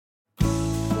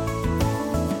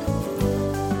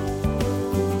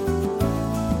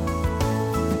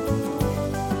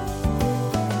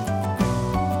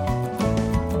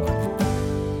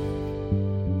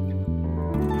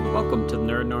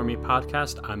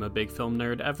podcast. I'm a big film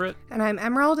nerd, Everett. And I'm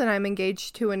Emerald, and I'm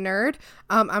engaged to a nerd.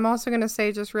 I'm also going to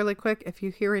say just really quick, if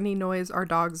you hear any noise, our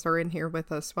dogs are in here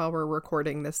with us while we're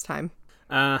recording this time.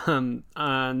 On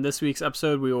this week's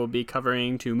episode, we will be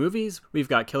covering two movies. We've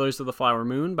got Killers of the Flower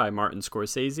Moon by Martin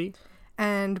Scorsese.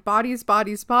 And Bodies,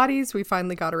 Bodies, Bodies, we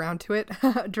finally got around to it,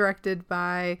 directed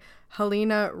by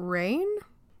Helena Rain.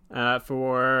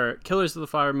 For Killers of the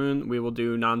Flower Moon, we will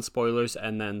do non-spoilers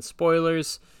and then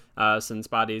spoilers. Since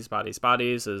Bodies, Bodies,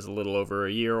 Bodies is a little over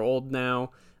a year old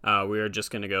now, we are just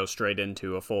going to go straight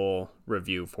into a full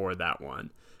review for that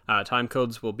one. Time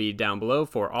codes will be down below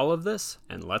for all of this,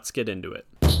 and let's get into it.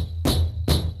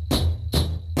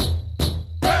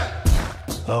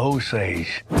 The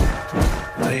Osage,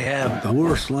 they have the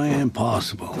worst land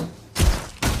possible.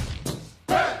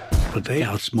 But they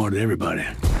outsmarted everybody.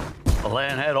 The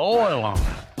land had oil on it.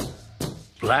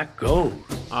 Black gold.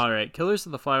 Alright, Killers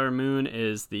of the Flower Moon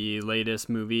is the latest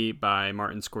movie by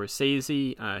Martin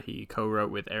Scorsese. He co-wrote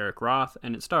with Eric Roth,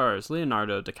 and it stars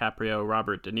Leonardo DiCaprio,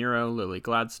 Robert De Niro, Lily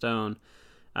Gladstone,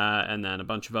 and then a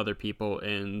bunch of other people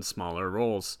in smaller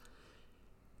roles.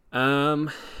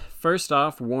 First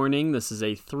off, warning, this is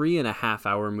a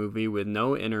 3.5-hour movie with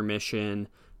no intermission,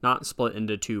 not split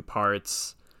into two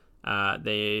parts.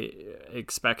 They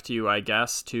expect you, I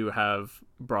guess, to have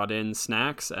brought in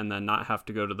snacks and then not have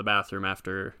to go to the bathroom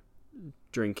after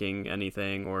drinking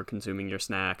anything or consuming your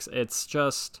snacks. It's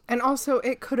just... And also,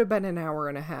 it could have been an hour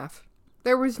and a half.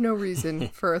 There was no reason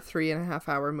for a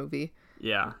 3.5-hour movie.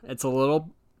 Yeah, it's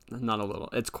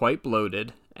it's quite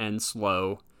bloated and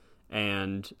slow,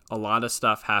 and a lot of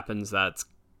stuff happens that's...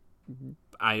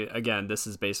 Again, this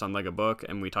is based on like a book,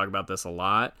 and we talk about this a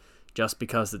lot. Just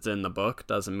because it's in the book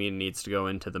doesn't mean it needs to go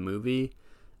into the movie.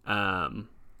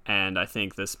 And I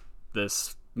think this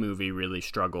movie really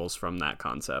struggles from that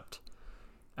concept.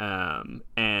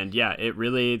 And yeah,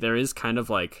 there is kind of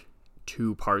like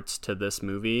two parts to this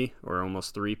movie, or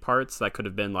almost three parts. That could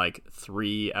have been like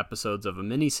 3 episodes of a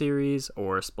miniseries,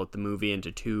 or split the movie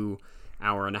into 2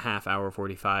 hour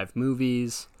 45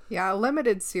 movies. Yeah, a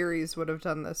limited series would have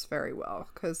done this very well,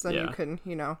 because then you can,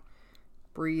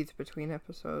 breathe between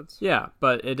episodes. Yeah,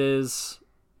 but it is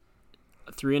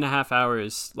 3.5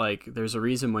 hours. Like, there's a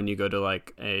reason when you go to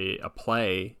like a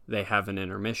play, they have an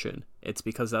intermission. It's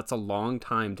because that's a long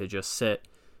time to just sit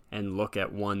and look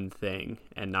at one thing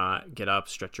and not get up,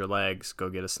 stretch your legs, go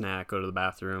get a snack, go to the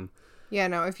bathroom. Yeah,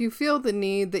 no, if you feel the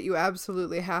need that you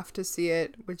absolutely have to see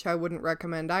it, which I wouldn't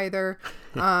recommend either,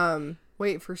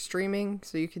 wait for streaming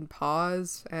so you can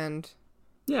pause and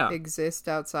exist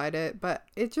outside it. But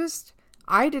it just...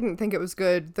 I didn't think it was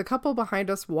good. The couple behind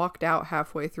us walked out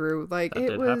halfway through. Like,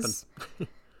 it was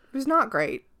not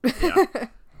great. Yeah.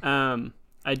 I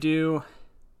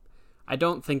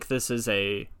don't think this is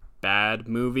a bad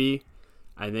movie.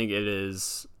 I think it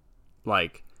is,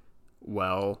 like,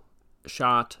 well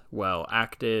shot, well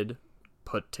acted,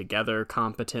 put together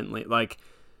competently. Like,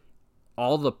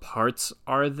 all the parts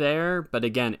are there, but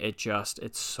again,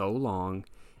 it's so long.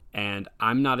 And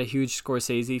I'm not a huge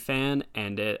Scorsese fan,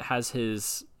 and it has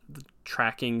his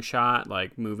tracking shot,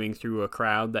 like moving through a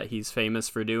crowd that he's famous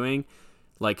for doing,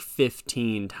 like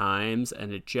 15 times,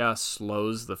 and it just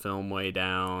slows the film way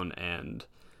down. And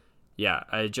yeah,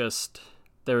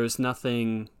 there is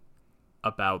nothing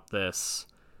about this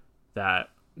that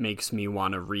makes me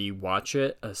want to re-watch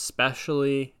it,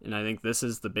 especially, and I think this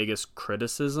is the biggest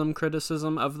criticism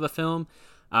of the film.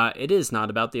 It is not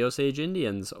about the Osage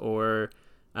Indians or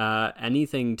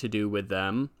anything to do with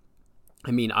them.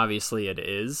 I mean, obviously it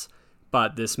is,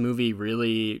 but this movie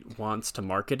really wants to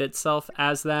market itself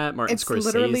as that. Martin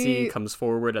Scorsese comes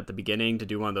forward at the beginning to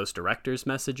do one of those director's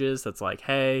messages that's like,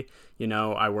 hey,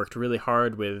 I worked really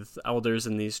hard with elders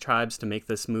in these tribes to make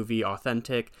this movie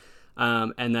authentic.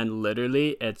 And then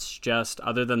literally it's just,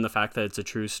 other than the fact that it's a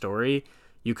true story,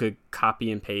 you could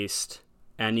copy and paste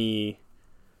anything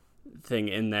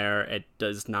in there. It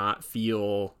does not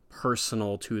feel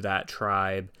personal to that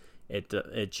tribe.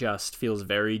 It just feels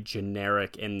very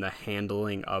generic in the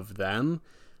handling of them,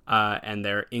 and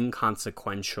they're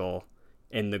inconsequential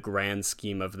in the grand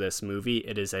scheme of this movie.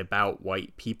 It is about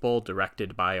white people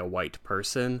directed by a white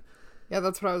person. Yeah,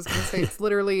 that's what I was gonna say. It's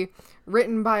literally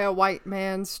written by a white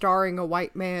man, starring a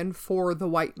white man for the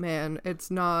white man.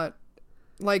 It's not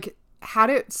like,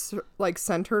 had it like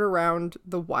centered around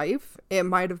the wife, it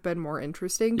might have been more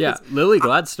interesting. Yeah, Lily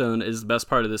Gladstone is the best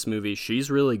part of this movie. She's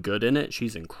really good in it.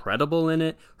 She's incredible in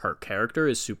it. Her character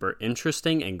is super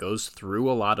interesting and goes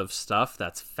through a lot of stuff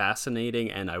that's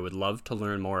fascinating and I would love to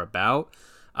learn more about.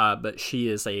 But she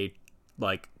is the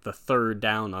third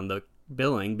down on the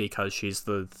billing because she's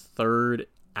the third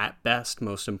at best,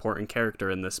 most important character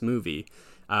in this movie.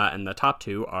 And the top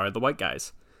two are the white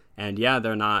guys. And yeah,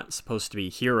 they're not supposed to be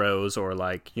heroes or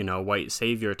like, white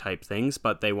savior type things,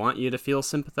 but they want you to feel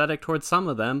sympathetic towards some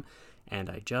of them. And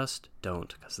I just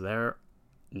don't, because they're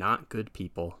not good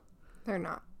people. They're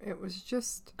not. It was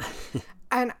just...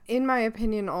 And in my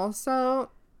opinion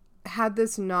also, had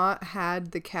this not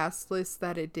had the cast list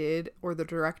that it did, or the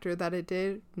director that it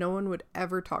did, no one would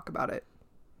ever talk about it.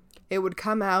 It would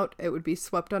come out, it would be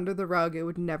swept under the rug, it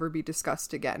would never be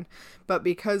discussed again. But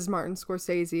because Martin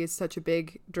Scorsese is such a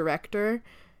big director,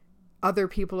 other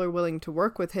people are willing to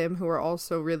work with him who are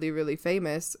also really, really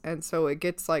famous, and so it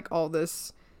gets like all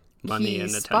this money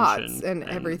and spots attention and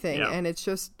everything, and it's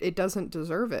just, it doesn't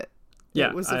deserve it. Yeah,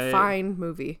 it was a fine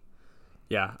movie.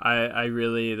 Yeah, I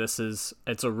really,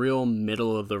 it's a real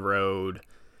middle of the road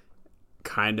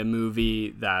kind of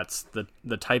movie. That's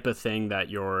the type of thing that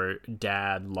your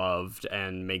dad loved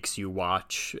and makes you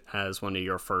watch as one of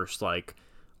your first like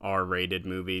R-rated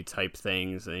movie type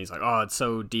things, and he's like, oh, it's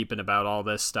so deep and about all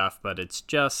this stuff, but it's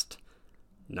just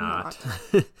not.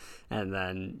 And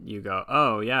then you go,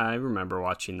 oh yeah, I remember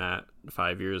watching that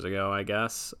 5 years ago, I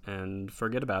guess, and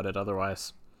forget about it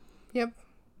otherwise. Yep.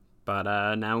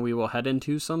 But now we will head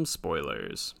into some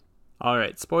spoilers.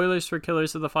 Alright, spoilers for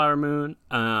Killers of the Flower Moon.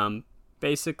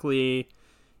 Basically,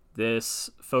 this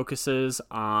focuses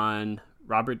on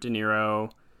Robert De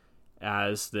Niro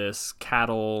as this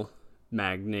cattle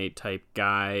magnate type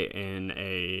guy in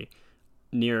a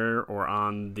near or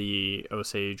on the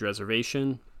Osage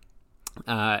Reservation.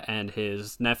 And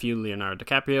his nephew, Leonardo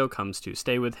DiCaprio, comes to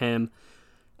stay with him.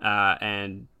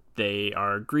 And they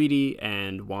are greedy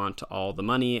and want all the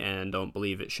money and don't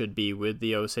believe it should be with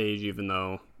the Osage, even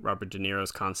though Robert De Niro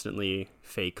is constantly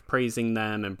fake praising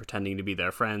them and pretending to be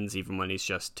their friends, even when he's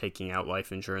just taking out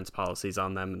life insurance policies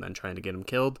on them and then trying to get them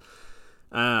killed.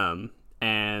 And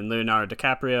Leonardo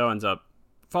DiCaprio ends up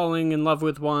falling in love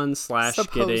with one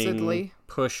 / getting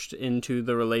pushed into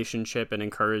the relationship and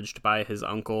encouraged by his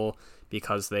uncle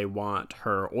because they want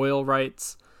her oil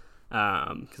rights.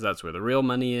 Because that's where the real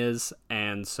money is,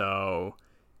 and so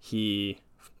he,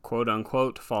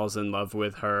 quote-unquote, falls in love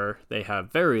with her. They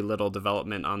have very little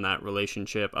development on that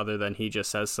relationship, other than he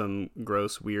just says some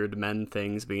gross, weird men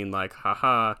things, being like,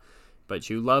 haha, but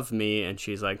you love me, and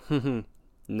she's like,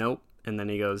 nope, and then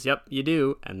he goes, yep, you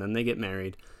do, and then they get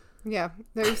married. Yeah,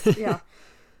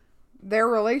 their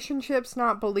relationship's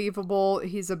not believable.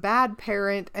 He's a bad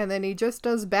parent, and then he just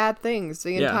does bad things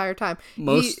the entire time.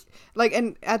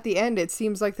 And at the end, it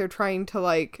seems like they're trying to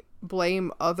like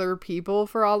blame other people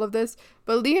for all of this,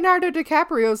 but Leonardo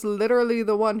DiCaprio's literally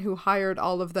the one who hired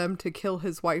all of them to kill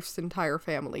his wife's entire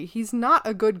family. He's not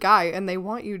a good guy, and they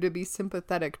want you to be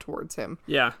sympathetic towards him.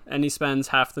 Yeah, and he spends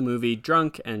half the movie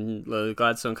drunk, and Lily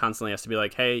Gladstone constantly has to be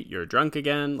like, hey, you're drunk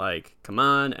again, like, come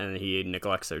on, and he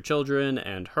neglects their children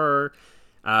and her,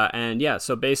 and yeah,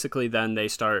 so basically then they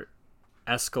start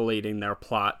escalating their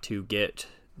plot to get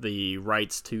the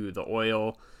rights to the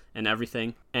oil and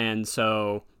everything, and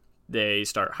so they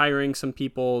start hiring some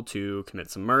people to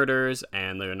commit some murders,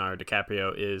 and Leonardo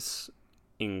DiCaprio is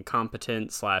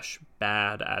incompetent /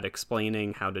 bad at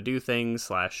explaining how to do things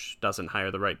 / doesn't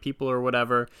hire the right people or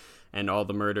whatever, and all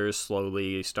the murders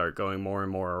slowly start going more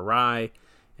and more awry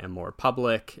and more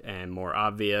public and more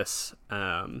obvious,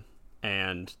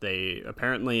 and they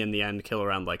apparently in the end kill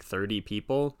around like 30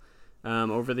 people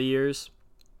over the years,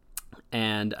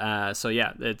 and so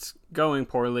yeah, it's going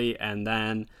poorly, and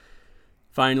then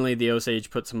finally, the Osage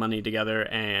put some money together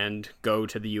and go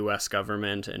to the U.S.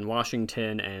 government in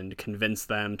Washington and convince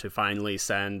them to finally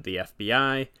send the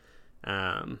FBI.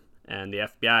 And the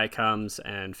FBI comes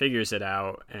and figures it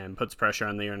out and puts pressure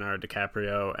on Leonardo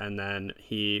DiCaprio. And then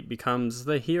he becomes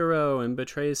the hero and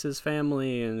betrays his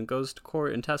family and goes to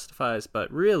court and testifies.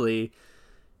 But really,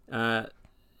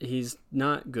 he's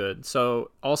not good.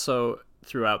 So also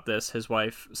throughout this, his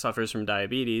wife suffers from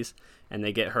diabetes, and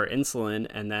they get her insulin,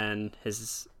 and then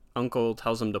his uncle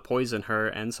tells him to poison her,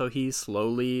 and so he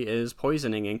slowly is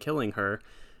poisoning and killing her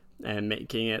and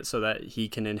making it so that he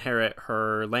can inherit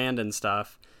her land and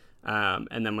stuff.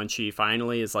 And then when she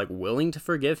finally is like willing to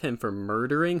forgive him for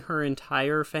murdering her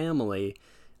entire family,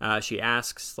 she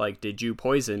asks, like, did you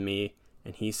poison me?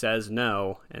 And he says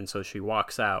no, and so she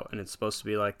walks out, and it's supposed to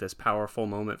be like this powerful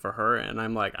moment for her, and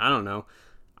I'm like, I don't know.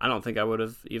 I don't think I would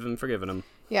have even forgiven him.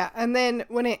 Yeah, and then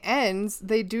when it ends,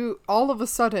 they do all of a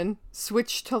sudden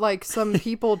switch to like some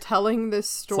people telling this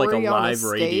story it's like a on live a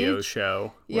radio stage.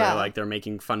 show where like they're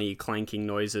making funny clanking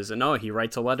noises, and he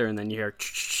writes a letter, and then you hear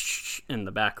in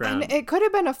the background. And it could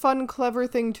have been a fun, clever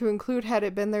thing to include had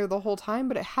it been there the whole time,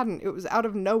 but it hadn't. It was out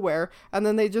of nowhere, and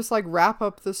then they just like wrap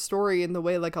up the story in the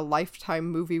way like a Lifetime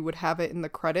movie would have it in the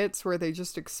credits, where they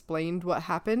just explained what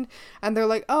happened, and they're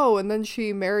like, oh, and then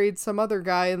she married some other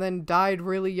guy and then died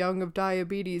really young of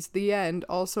diabetes. The end.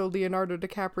 Also, Leonardo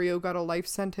DiCaprio got a life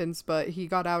sentence, but he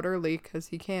got out early because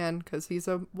he's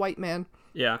a white man.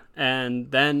 Yeah,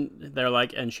 and then they're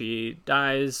like, and she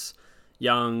dies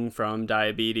young from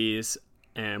diabetes,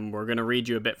 and we're going to read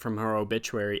you a bit from her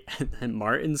obituary. And then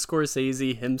Martin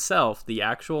Scorsese himself, the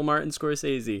actual Martin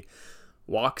Scorsese,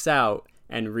 walks out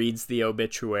and reads the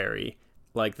obituary,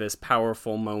 like this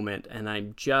powerful moment, and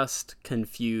I'm just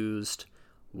confused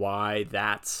why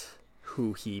that's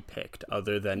who he picked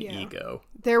other than ego.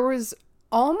 There was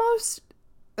almost...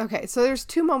 Okay, so there's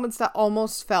two moments that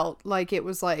almost felt like it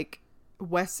was like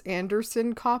Wes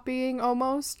Anderson copying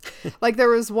almost. Like there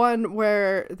was one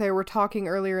where they were talking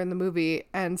earlier in the movie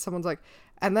and someone's like,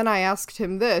 and then I asked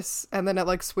him this, and then it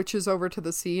like switches over to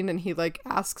the scene and he like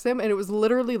asks him, and it was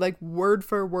literally like word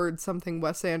for word something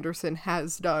Wes Anderson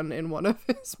has done in one of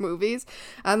his movies.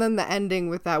 And then the ending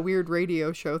with that weird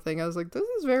radio show thing, I was like, this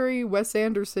is very Wes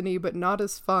Anderson-y, but not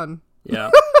as fun.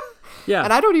 Yeah. Yeah.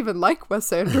 And I don't even like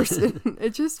Wes Anderson.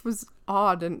 It just was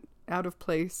odd and out of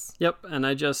place. Yep. And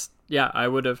I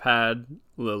would have had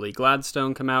Lily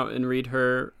Gladstone come out and read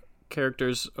her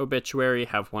character's obituary,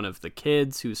 have one of the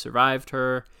kids who survived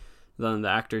her, then the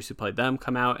actors who played them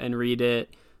come out and read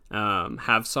it,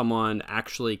 have someone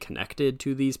actually connected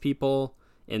to these people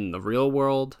in the real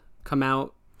world come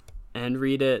out and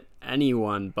read it.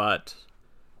 Anyone but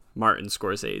Martin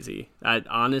Scorsese.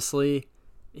 Honestly,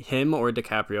 him or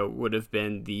DiCaprio would have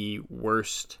been the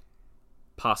worst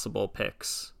possible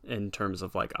picks in terms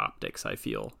of like optics, I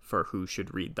feel, for who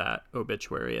should read that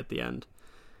obituary at the end.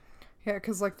 Yeah,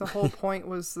 because like the whole point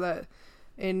was that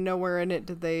nowhere in it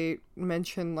did they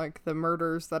mention like the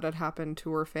murders that had happened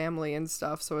to her family and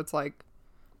stuff, so it's like...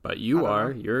 But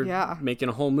you're making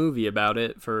a whole movie about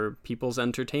it for people's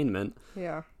entertainment.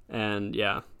 Yeah. And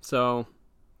so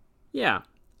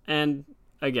and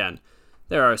again,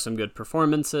 there are some good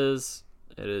performances.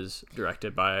 It is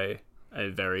directed by a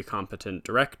very competent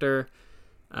director.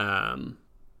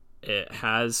 It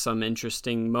has some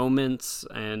interesting moments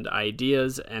and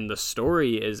ideas, and the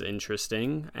story is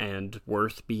interesting and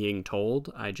worth being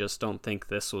told. I just don't think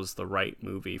this was the right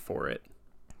movie for it.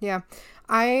 Yeah.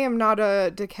 I am not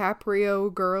a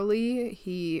DiCaprio girly.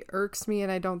 He irks me,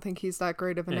 and I don't think he's that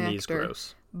great of an actor. And he's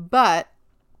gross. But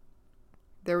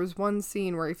there was one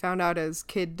scene where he found out his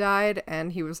kid died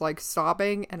and he was like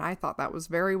sobbing, and I thought that was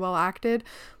very well acted.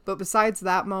 But besides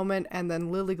that moment and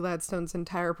then Lily Gladstone's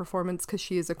entire performance, because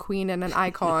she is a queen and an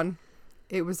icon,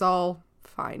 it was all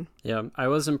fine. Yeah, I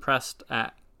was impressed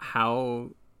at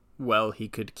how well he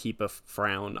could keep a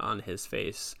frown on his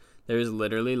face. There's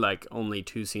literally like only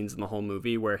 2 scenes in the whole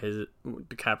movie where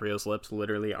DiCaprio's lips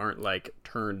literally aren't like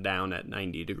turned down at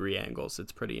 90-degree angles.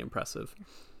 It's pretty impressive.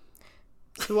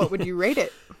 So what would you rate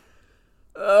it?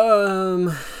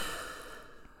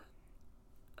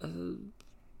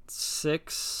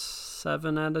 6,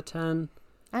 7 out of 10.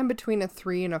 I'm between a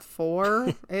 3 and a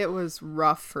 4. It was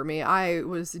rough for me. I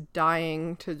was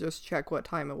dying to just check what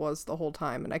time it was the whole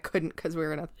time, and I couldn't because we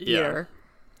were in a theater.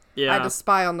 Yeah. I had to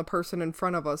spy on the person in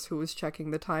front of us who was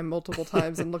checking the time multiple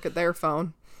times and look at their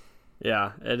phone.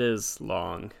 Yeah, it is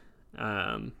long.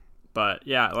 But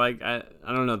yeah, like, I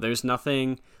don't know. There's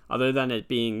nothing other than it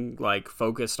being like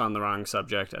focused on the wrong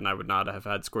subject, and I would not have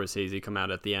had Scorsese come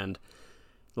out at the end.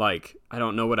 Like, I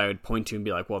don't know what I would point to and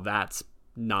be like, well, that's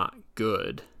not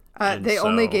good. They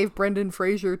only gave Brendan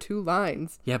Fraser 2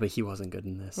 lines. Yeah, but he wasn't good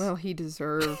in this. Well, he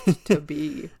deserved to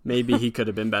be. Maybe he could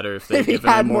have been better if they'd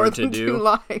given him more to do. 2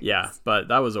 lines. Yeah, but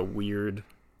that was a weird.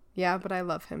 Yeah, but I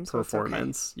love him. So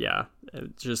performance. It's okay. Yeah,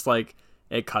 it's just like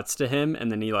it cuts to him,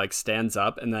 and then he like stands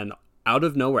up, and then out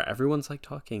of nowhere, everyone's like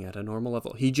talking at a normal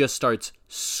level. He just starts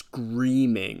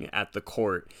screaming at the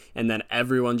court, and then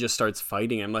everyone just starts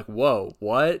fighting. I'm like, whoa,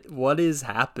 what is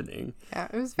happening? Yeah,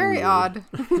 it was very odd.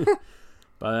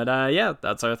 But yeah,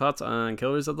 that's our thoughts on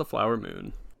Killers of the Flower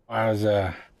Moon. I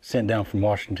was sent down from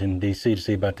Washington, D.C. to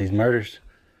see about these murders.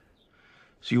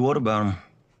 See what about them?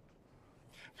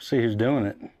 See who's doing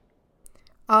it.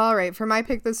 All right, for my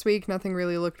pick this week, nothing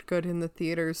really looked good in the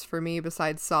theaters for me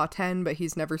besides Saw 10, but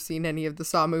he's never seen any of the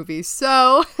Saw movies,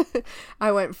 so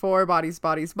I went for Bodies,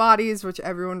 Bodies, Bodies, which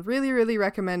everyone really, really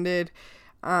recommended.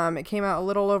 It came out a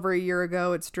little over a year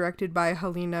ago. It's directed by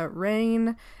Helena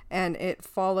Rain, and it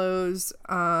follows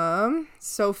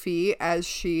Sophie as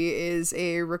she is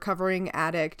a recovering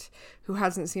addict who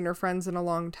hasn't seen her friends in a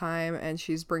long time, and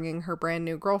she's bringing her brand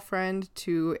new girlfriend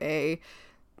to a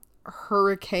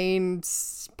hurricane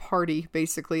party.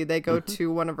 Basically, they go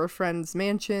to one of her friends'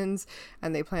 mansions,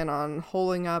 and they plan on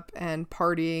holing up and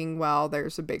partying while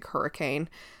there's a big hurricane.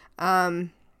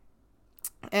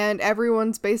 And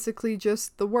everyone's basically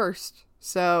just the worst.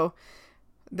 So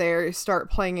they start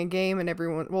playing a game, and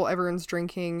everyone's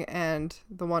drinking, and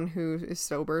the one who is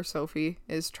sober, Sophie,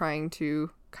 is trying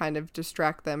to kind of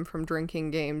distract them from drinking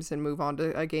games and move on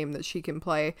to a game that she can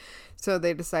play. So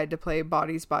they decide to play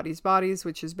Bodies, Bodies, Bodies,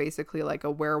 which is basically like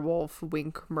a werewolf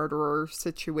wink murderer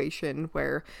situation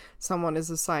where someone is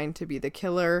assigned to be the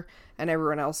killer and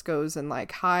everyone else goes and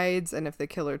like hides, and if the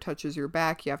killer touches your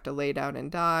back, you have to lay down and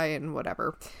die and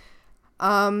whatever.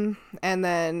 And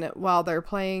then while they're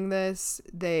playing this,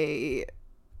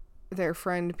 their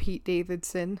friend Pete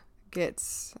Davidson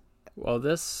gets... Well,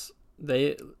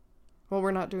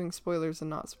 we're not doing spoilers and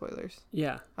not spoilers.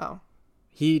 Yeah. Oh.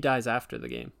 He dies after the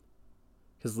game.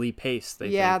 Because Lee Pace, they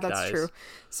think, that's dies. True.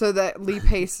 So that Lee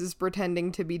Pace is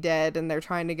pretending to be dead, and they're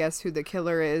trying to guess who the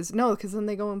killer is. No, because then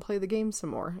they go and play the game some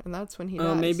more, and that's when he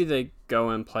dies. Maybe they go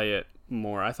and play it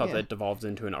more. I thought that devolved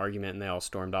into an argument, and they all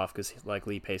stormed off, because like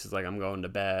Lee Pace is like, I'm going to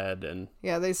bed, and...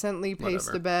 Yeah, they sent Lee Pace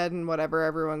to bed, and whatever,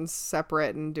 everyone's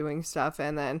separate and doing stuff,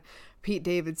 and then Pete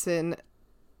Davidson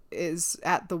is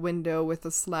at the window with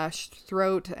a slashed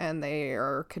throat, and they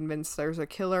are convinced there's a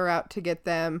killer out to get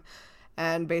them,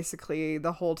 and basically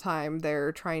the whole time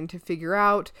they're trying to figure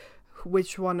out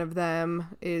which one of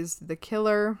them is the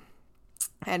killer,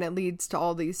 and it leads to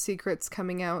all these secrets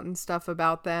coming out and stuff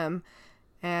about them.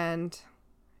 And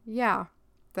yeah,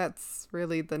 that's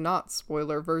really the not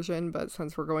spoiler version, but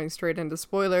since we're going straight into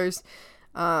spoilers,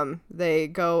 they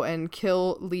go and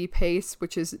kill Lee Pace,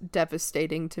 which is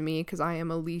devastating to me because I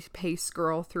am a Lee Pace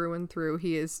girl through and through.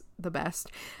 He is the best.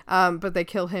 But they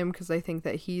kill him because they think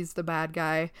that he's the bad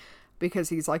guy because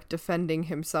he's like defending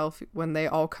himself when they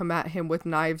all come at him with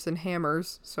knives and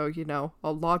hammers. So, you know,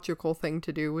 a logical thing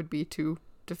to do would be to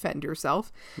defend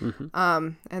yourself.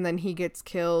 And then he gets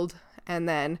killed, and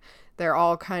then they're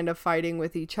all kind of fighting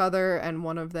with each other, and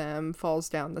one of them falls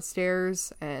down the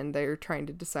stairs, and they're trying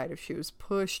to decide if she was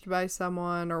pushed by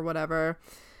someone or whatever.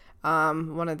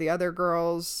 One of the other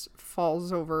girls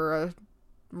falls over a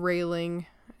railing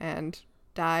and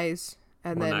dies,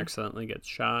 and one accidentally gets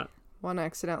shot. One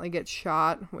accidentally gets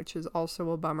shot, which is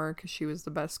also a bummer because she was the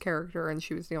best character and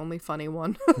she was the only funny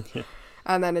one.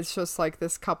 And then it's just like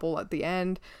this couple at the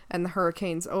end, and the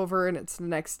hurricane's over, and it's the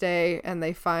next day, and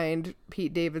they find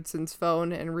Pete Davidson's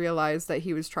phone and realize that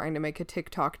he was trying to make a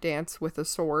TikTok dance with a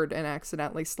sword and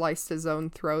accidentally sliced his own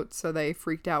throat, so they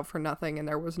freaked out for nothing, and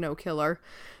there was no killer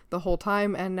the whole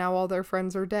time, and now all their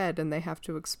friends are dead, and they have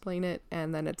to explain it,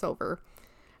 and then it's over.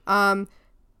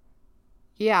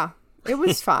 Yeah, it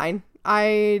was fine.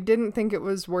 I didn't think it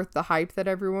was worth the hype that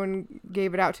everyone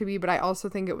gave it out to be, but I also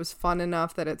think it was fun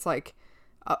enough that it's like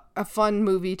a fun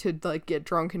movie to like get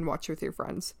drunk and watch with your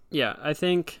friends. Yeah, I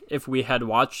think if we had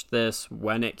watched this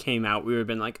when it came out, we would have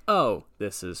been like, oh,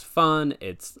 this is fun.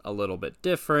 It's a little bit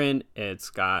different. It's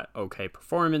got okay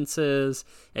performances.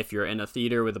 If you're in a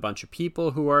theater with a bunch of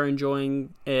people who are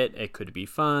enjoying it, it could be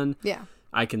fun. Yeah.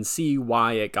 I can see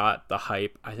why it got the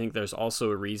hype. I think there's also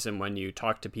a reason when you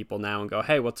talk to people now and go,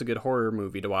 hey, what's a good horror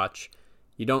movie to watch?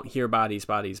 You don't hear Bodies,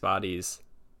 Bodies, Bodies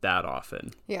that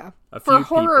often. Yeah. For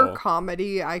horror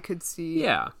comedy, I could see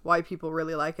why people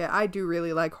really like it. I do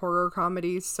really like horror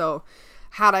comedies, so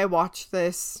had I watched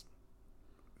this,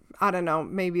 I don't know,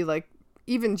 maybe like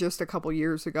even just a couple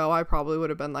years ago, I probably would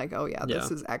have been like, oh yeah,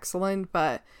 this is excellent,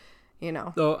 but you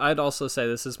know. Though I'd also say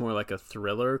this is more like a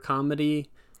thriller comedy.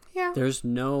 Yeah. There's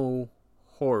no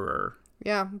horror.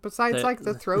 Yeah, besides like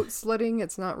the throat slitting,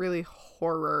 it's not really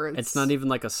horror. It's not even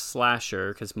like a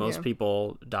slasher, because most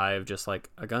people die of just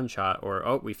like a gunshot, or,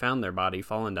 oh, we found their body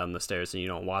falling down the stairs, and you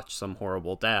don't watch some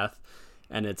horrible death.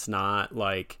 And it's not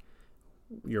like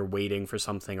you're waiting for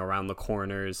something around the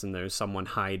corners and there's someone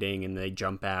hiding and they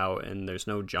jump out and there's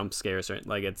no jump scares.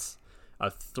 Like, it's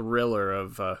a thriller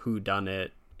of a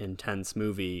whodunit intense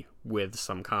movie with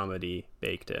some comedy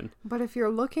baked in. But if you're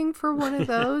looking for one of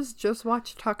those, just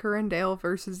watch Tucker and Dale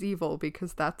versus Evil,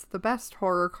 because that's the best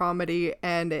horror comedy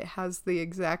and it has the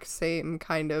exact same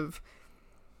kind of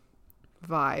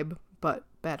vibe, but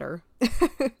better.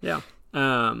 Yeah.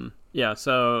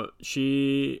 So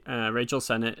Rachel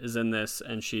Sennett is in this,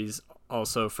 and she's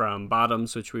also from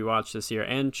Bottoms, which we watched this year,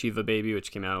 and Shiva Baby,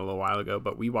 which came out a little while ago,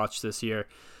 but we watched this year.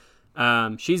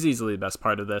 She's easily the best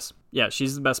part of this. Yeah,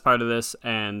 she's the best part of this,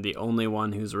 and the only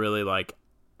one who's really, like,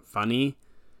 funny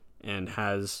and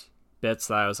has bits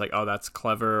that I was like, oh, that's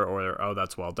clever, or oh,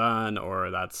 that's well done, or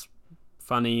that's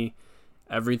funny.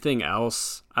 Everything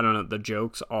else, I don't know, the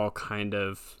jokes all kind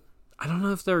of, I don't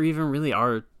know if there even really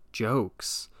are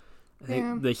jokes. I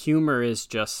think the humor is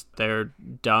just they're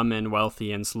dumb and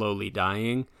wealthy and slowly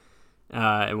dying.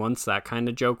 And once that kind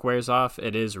of joke wears off,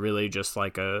 it is really just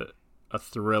like a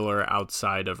thriller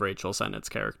outside of Rachel Sennett's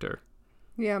character.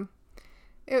 Yeah.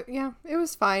 It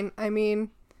was fine. I mean,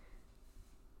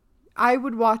 I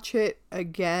would watch it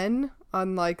again,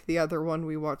 unlike the other one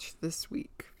we watched this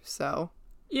week. So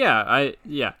I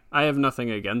have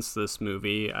nothing against this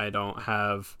movie.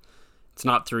 It's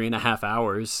not 3.5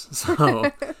 hours, so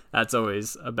that's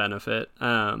always a benefit.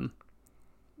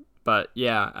 But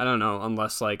yeah, I don't know,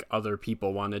 unless like other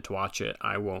people wanted to watch it,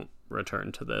 I won't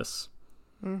return to this.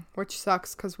 Which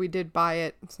sucks because we did buy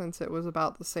it since it was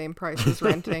about the same price as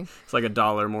renting. It's like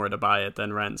 $1 more to buy it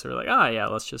than rent. So we're like, yeah,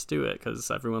 let's just do it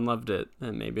because everyone loved it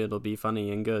and maybe it'll be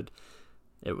funny and good.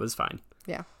 It was fine.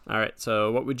 Yeah. All right.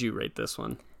 So what would you rate this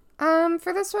one?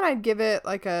 For this one, I'd give it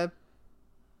like a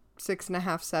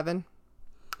 6.5, 7.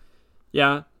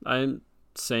 Yeah, I'm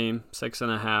same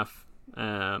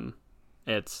 6.5.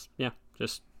 It's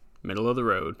just middle of the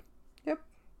road. Yep.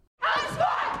 I'm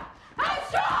smart. I'm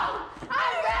strong.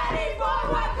 I'm ready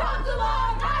for what comes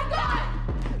along. I got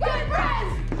good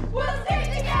friends. We'll stick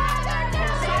together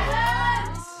till the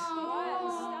end.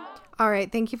 All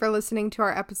right, thank you for listening to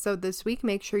our episode this week.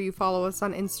 Make sure you follow us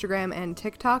on Instagram and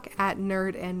TikTok at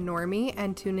Nerd and Normie,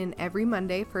 and tune in every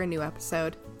Monday for a new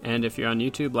episode. And if you're on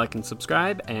YouTube, like and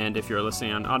subscribe. And if you're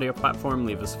listening on audio platform,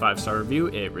 leave us a 5-star review.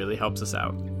 It really helps us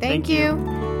out. Thank you.